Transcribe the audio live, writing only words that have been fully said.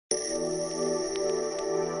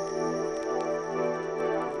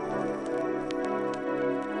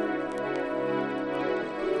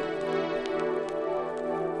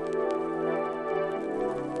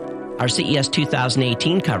Our CES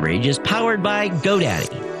 2018 coverage is powered by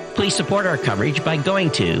GoDaddy. Please support our coverage by going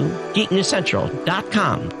to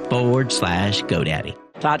geeknewscentral.com/GoDaddy.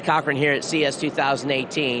 Todd Cochran here at CES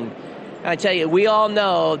 2018. I tell you, we all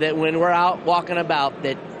know that when we're out walking about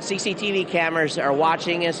that CCTV cameras are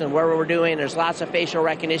watching us and where we're doing, there's lots of facial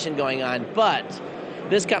recognition going on. But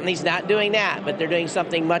this company's not doing that, but they're doing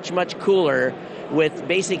something much, much cooler with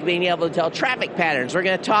basically being able to tell traffic patterns. We're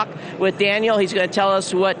going to talk with Daniel. He's going to tell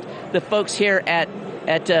us what the folks here at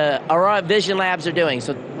Aurora Vision Labs are doing.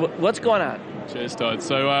 So what's going on? Cheers, Todd.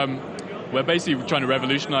 So we're basically trying to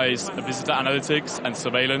revolutionize visitor analytics and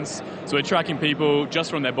surveillance. So we're tracking people just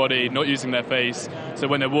from their body, not using their face. So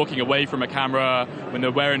when they're walking away from a camera, when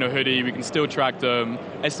they're wearing a hoodie, we can still track them,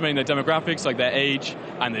 estimating their demographics like their age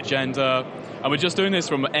and their gender. And we're just doing this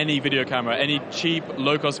from any video camera, any cheap,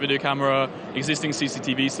 low-cost video camera, existing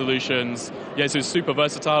CCTV solutions. Yeah, so it's super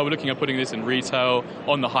versatile. We're looking at putting this in retail,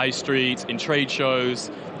 on the high street, in trade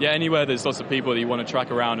shows. Yeah, anywhere there's lots of people that you want to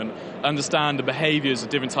track around and understand the behaviors of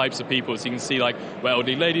different types of people. So you can see like where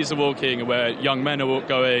elderly ladies are walking and where young men are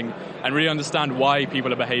going and really understand why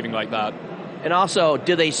people are behaving like that. And also,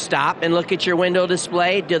 do they stop and look at your window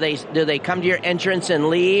display? Do they come to your entrance and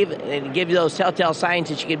leave and give you those telltale signs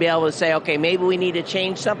that you can be able to say, okay, maybe we need to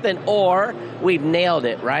change something, or we've nailed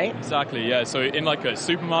it, right? Exactly, yeah. So in like a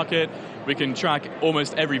supermarket, we can track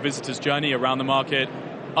almost every visitor's journey around the market,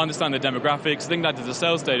 understand the demographics, link that to the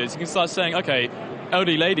sales data. So you can start saying, okay,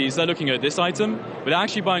 elderly ladies, they're looking at this item, but they're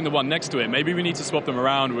actually buying the one next to it. Maybe we need to swap them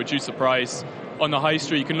around, reduce the price. On the high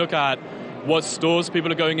street, you can look at what stores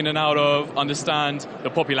people are going in and out of, understand the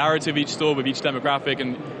popularity of each store with each demographic,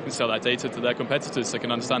 and sell that data to their competitors so they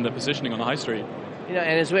can understand their positioning on the high street. You know,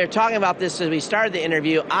 and as we were talking about this as we started the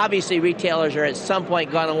interview, obviously retailers are at some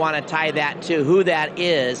point going to want to tie that to who that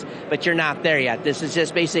is, but you're not there yet. This is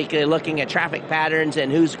just basically looking at traffic patterns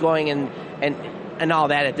and who's going and all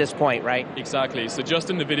that at this point, right? Exactly. So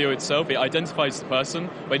just in the video itself, it identifies the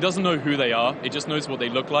person, but it doesn't know who they are. It just knows what they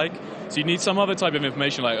look like. So you need some other type of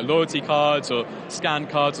information, like loyalty cards or scan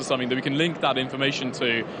cards or something that we can link that information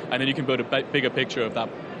to, and then you can build a bigger picture of that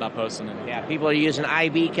person. Yeah, people are using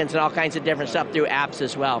iBeacons and all kinds of different stuff through apps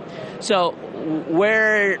as well. So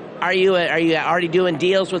where are you? Are you already doing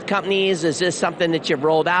deals with companies? Is this something that you've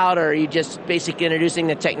rolled out, or are you just basically introducing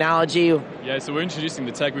the technology? Yeah, so we're introducing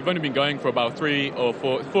the tech. We've only been going for about 4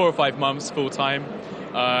 or 5 months full time.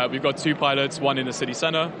 We've got 2 pilots, one in the city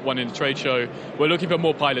center, one in the trade show. We're looking for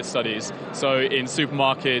more pilot studies. So in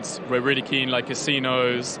supermarkets, we're really keen, like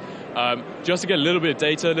casinos, just to get a little bit of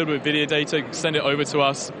data, a little bit of video data, send it over to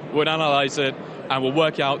us, we'll analyze it, and we'll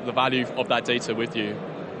work out the value of that data with you.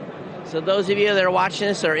 So those of you that are watching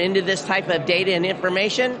this are into this type of data and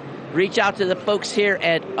information, reach out to the folks here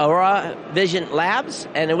at Aurora Vision Labs.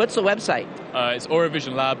 And what's the website? It's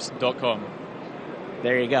auravisionlabs.com.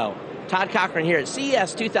 There you go. Todd Cochran here at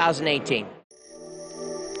CES 2018.